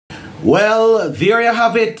Well, there you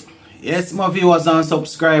have it. Yes, my viewers and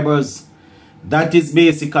subscribers, that is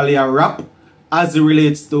basically a wrap as it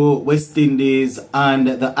relates to West Indies and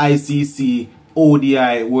the ICC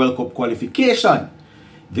ODI World Cup qualification.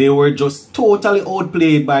 They were just totally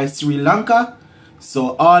outplayed by Sri Lanka.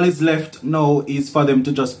 So all is left now is for them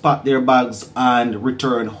to just pack their bags and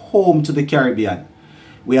return home to the Caribbean.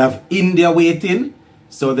 We have India waiting,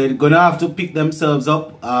 so they're gonna have to pick themselves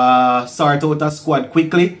up, sort out a squad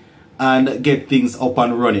quickly and get things up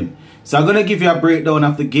and running. So I'm gonna give you a breakdown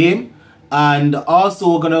of the game and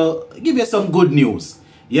also gonna give you some good news.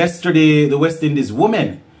 Yesterday, the West Indies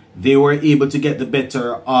women, they were able to get the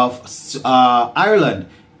better of Ireland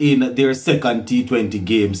in their second T20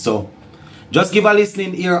 game. So just give a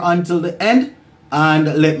listening ear until the end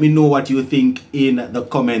and let me know what you think in the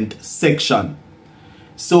comment section.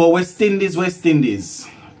 So West Indies,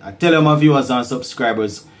 I tell you my viewers and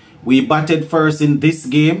subscribers, we batted first in this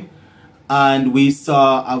game and we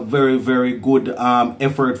saw a very good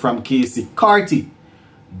effort from Casey Carty.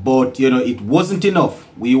 But you know, it wasn't enough.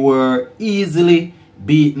 We were easily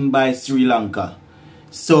beaten by Sri Lanka.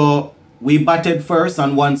 So we batted first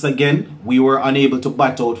and once again we were unable to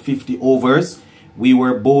bat out 50 overs. We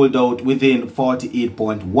were bowled out within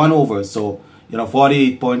 48.1 overs. So, you know,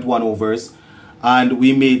 48.1 overs. And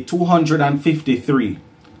we made 253.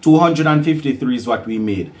 253 is what we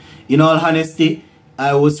made. In all honesty,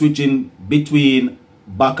 I was switching between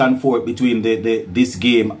back and forth between this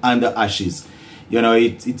game and the Ashes. You know,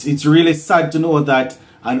 it's really sad to know that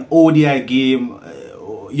an ODI game,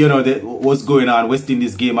 you know, that was going on, West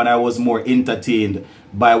Indies game, and I was more entertained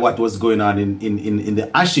by what was going on in the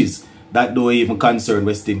Ashes that don't even concern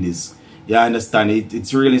West Indies. You understand?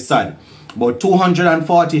 It's really sad. But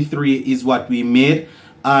 243 is what we made,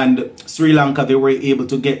 and Sri Lanka, they were able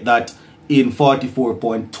to get that in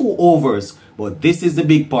 44.2 overs. But this is the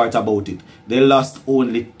big part about it. They lost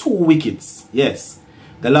only 2 wickets. Yes,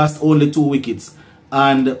 they lost only 2 wickets.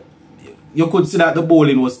 And you could see that the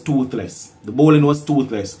bowling was toothless. The bowling was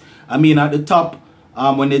toothless. I mean, at the top,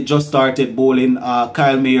 when they just started bowling,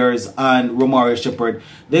 Kyle Mayers and Romario Shepherd,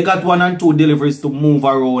 they got 1 and 2 deliveries to move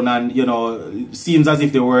around, and you know, seems as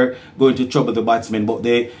if they were going to trouble the batsmen. But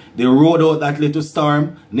they rode out that little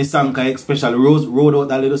storm. Nissanka especially rode out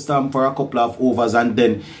that little storm for a couple of overs, and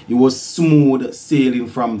then it was smooth sailing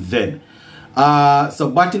from then. So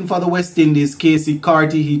batting for the West Indies, Casey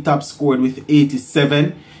Carty, he top scored with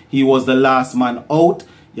 87. He was the last man out.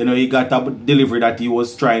 You know, he got a delivery that he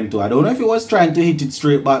was trying to. I don't know if he was trying to hit it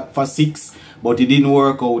straight back for 6, but it didn't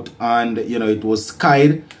work out. And, you know, it was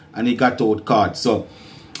skied and he got out caught. So,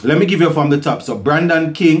 let me give you from the top. So,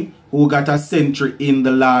 Brandon King, who got a century in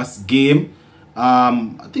the last game.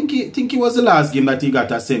 I think it was the last game that he got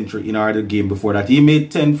a century in our game before that. He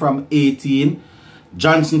made 10 from 18.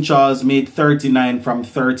 Johnson Charles made 39 from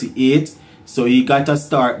 38. So, he got a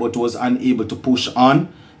start but was unable to push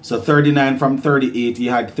on. So 39 from 38, he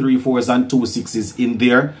had 3 4s and 2 6s in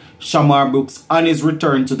there. Shamar Brooks, on his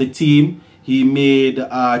return to the team, he made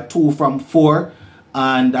 2 from 4.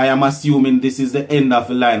 And I am assuming this is the end of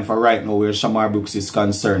the line for right now where Shamar Brooks is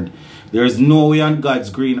concerned. There is no way on God's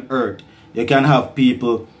green earth you can have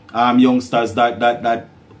people, youngsters that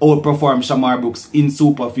outperform Shamar Brooks in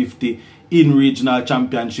Super 50, in regional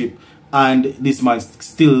championship, and this man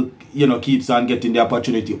still, you know, keeps on getting the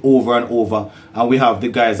opportunity over and over, and we have the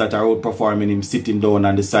guys that are outperforming him sitting down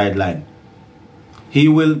on the sideline. He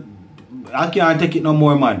will, I can't take it no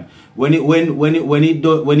more, man. When he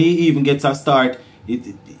even gets a start,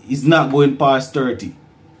 it's not going past 30.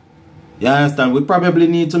 You understand? We probably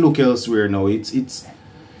need to look elsewhere now. It's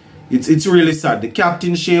really sad. The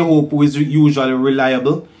captain Shea Hope, who is usually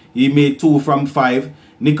reliable, he made 2 from 5.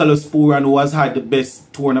 Nicholas Pooran, who has had the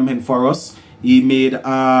best tournament for us, he made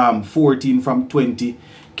 14 from 20.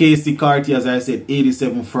 Casey Carty, as I said,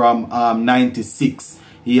 87 from 96.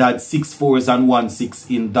 He had 6 4s and 1 6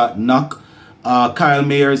 in that knock. Kyle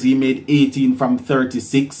Mayers, he made 18 from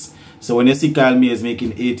 36. So when you see Kyle Mayers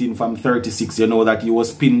making 18 from 36, you know that he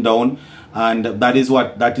was pinned down. And that is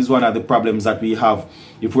one of the problems that we have.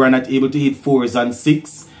 If we're not able to hit 4s and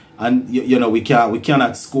 6, and you know, we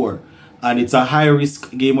cannot score. And it's a high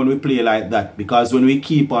risk game when we play like that, because when we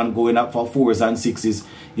keep on going up for 4s and 6s,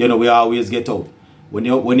 you know, we always get out. When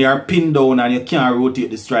you are pinned down and you can't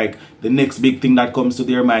rotate the strike, the next big thing that comes to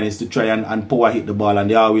their mind is to try and power hit the ball,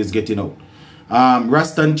 and they always getting out.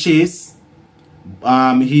 Raston Chase,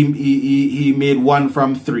 he made 1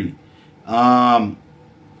 from 3.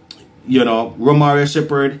 You know, Romario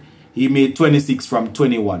Shepherd, he made 26 from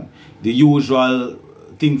 21. The usual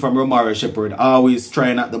thing from Romario Shepherd, always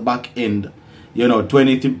trying at the back end, You know,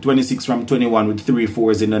 26 from 21 with 3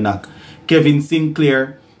 fours in the knock. Kevin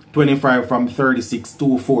Sinclair, 25 from 36,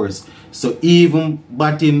 2 fours. So even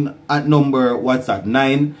batting at number, what's that,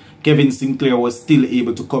 9, Kevin Sinclair was still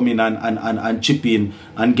able to come in and chip in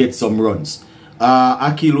and get some runs.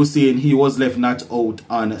 Akil Hussain, he was left not out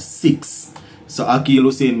on 6. So Akil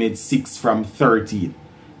Hussain made 6 from 13.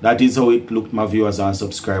 That is how it looked, my viewers and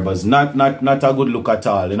subscribers. Not a good look at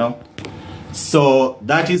all, you know. So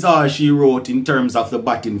that is all she wrote in terms of the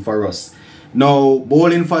batting for us. Now,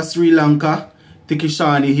 bowling for Sri Lanka,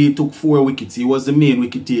 Tikishani, he took 4 wickets. He was the main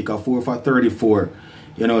wicket taker, 4 for 34.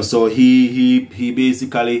 You know, so he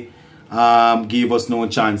basically gave us no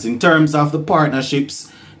chance. In terms of the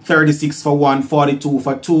partnerships, 36 for 1, 42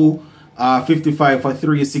 for 2, 55 for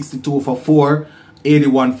 3, 62 for 4,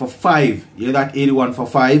 81 for 5. Yeah, that 81 for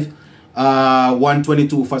 5.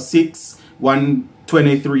 122 for 6,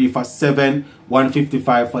 123 for 7,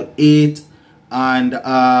 155 for 8, and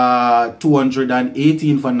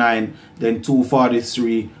 218 for 9, then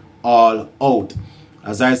 243 all out.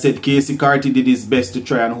 As I said, Casey Carty did his best to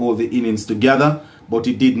try and hold the innings together, but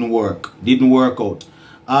it didn't work. Didn't work out.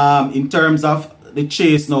 In terms of the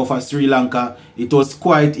chase now for Sri Lanka, it was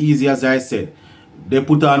quite easy, as I said. They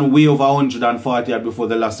put on way over 140 before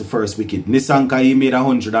they lost the first wicket. Nissanka, he made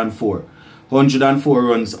 104. 104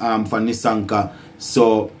 runs for Nissanka.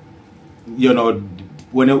 So, you know,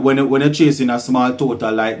 when you're chasing a small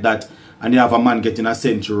total like that, and you have a man getting a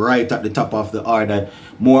century right at the top of the order,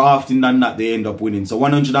 more often than not, they end up winning. So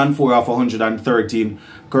 104 off 113.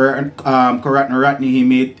 Karatnaratne, he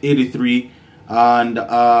made 83. And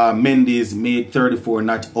Mendes made 34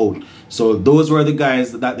 not out. So those were the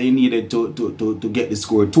guys that they needed to get the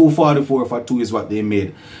score. 244 for 2 is what they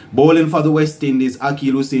made. Bowling for the West Indies,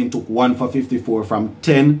 Akil Hussain took 1 for 54 from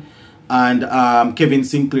 10. And Kevin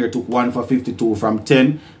Sinclair took 1 for 52 from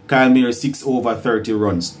 10. Kyle Mears 6 over 30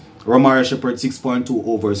 runs. Romara Shepherd 6.2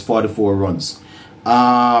 overs, 44 runs.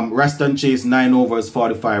 Raston Chase 9 overs,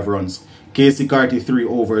 45 runs. Casey Carty 3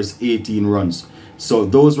 overs, 18 runs. So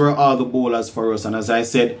those were all the bowlers for us, and as I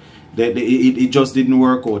said, it just didn't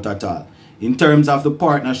work out at all. In terms of the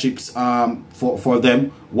partnerships for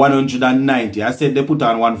them, 190. I said they put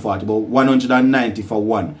on 140, but 190 for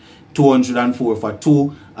 1, 204 for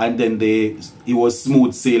 2, and then it was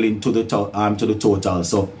smooth sailing to the total.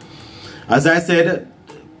 So as I said,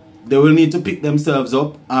 they will need to pick themselves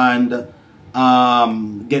up and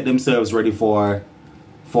get themselves ready for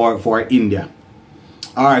India.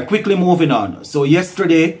 Alright, quickly moving on. So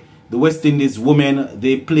yesterday, the West Indies women,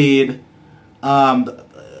 they played in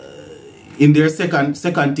their second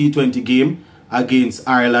T20 game against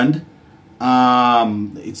Ireland.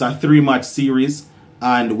 It's a 3-match series,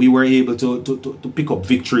 and we were able to pick up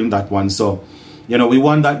victory in that one. So, you know, we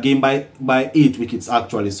won that game by 8 wickets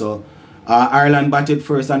actually. So Ireland batted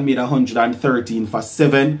first and made 113 for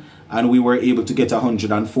 7. And we were able to get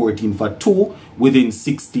 114 for 2 within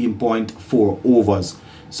 16.4 overs.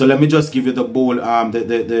 So let me just give you the bowl,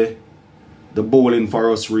 the bowling for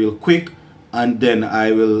us real quick, and then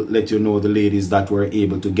I will let you know the ladies that were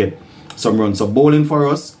able to get some runs. So bowling for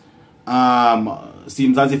us,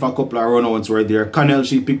 seems as if a couple of runouts were there. Connell,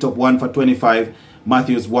 she picked up 1 for 25,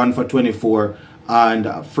 Matthews 1 for 24,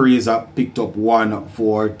 and Fraser picked up 1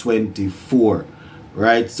 for 24.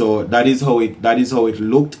 Right, so that is how it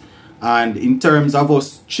looked. And in terms of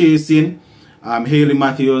us chasing, Hayley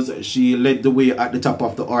Matthews, she led the way at the top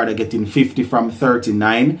of the order, getting 50 from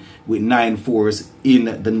 39 with 9 fours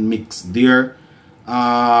in the mix there.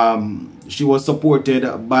 She was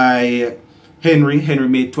supported by Henry. Henry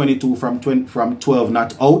made 22 from 12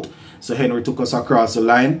 not out. So Henry took us across the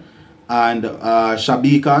line. And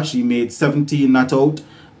Shabika, she made 17 not out.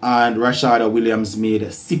 And Rashada Williams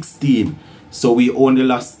made 16. So we only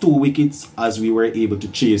lost 2 wickets as we were able to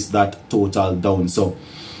chase that total down. So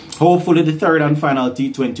hopefully the third and final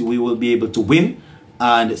T20 we will be able to win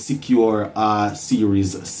and secure a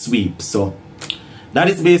series sweep. So that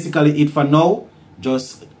is basically it for now.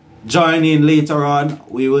 Just join in later on.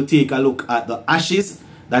 We will take a look at the Ashes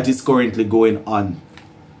that is currently going on.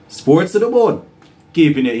 Sports to the bone.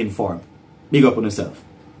 Keeping you informed. Big up on yourself.